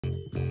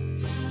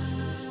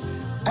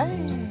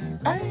Hey,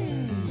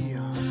 hey,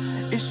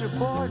 it's your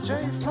boy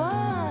J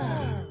Fly.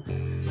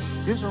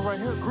 This one right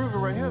here, groovy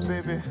right here,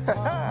 baby.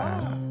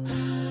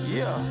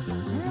 Yeah,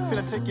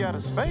 finna take you out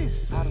of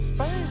space.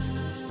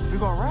 We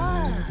gon'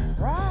 ride.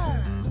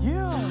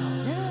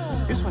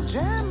 Yeah. This one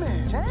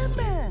jamming.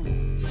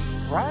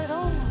 Right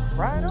on.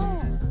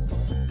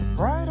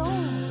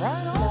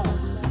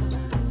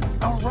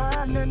 I'm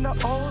riding in the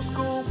old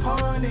school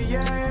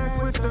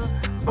Pontiac with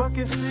the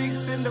bucket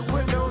seats and the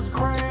windows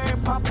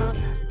cracked. Pop the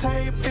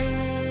tape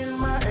in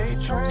my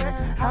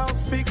 8-track.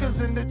 House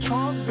speakers in the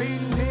trunk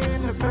beating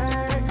in the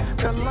bag.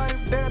 The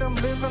life that I'm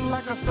living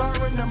like a star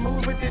in the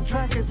movie. The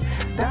track is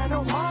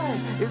dynamite.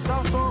 It's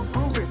also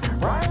groovy.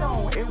 Right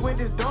on. And when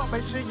it's dark,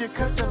 make sure you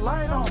cut your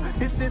light on.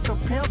 This is a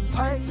pimp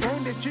tight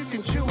game that you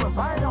can chew and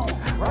bite on.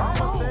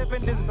 Rama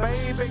 7, this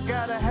baby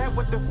got a hat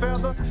with the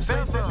feather.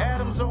 Stacey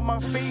Adams on my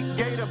feet,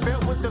 gator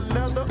belt with the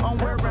leather. I'm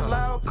wearing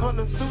loud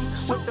color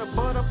suits with the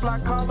butterfly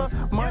collar.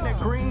 Money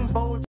green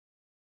bow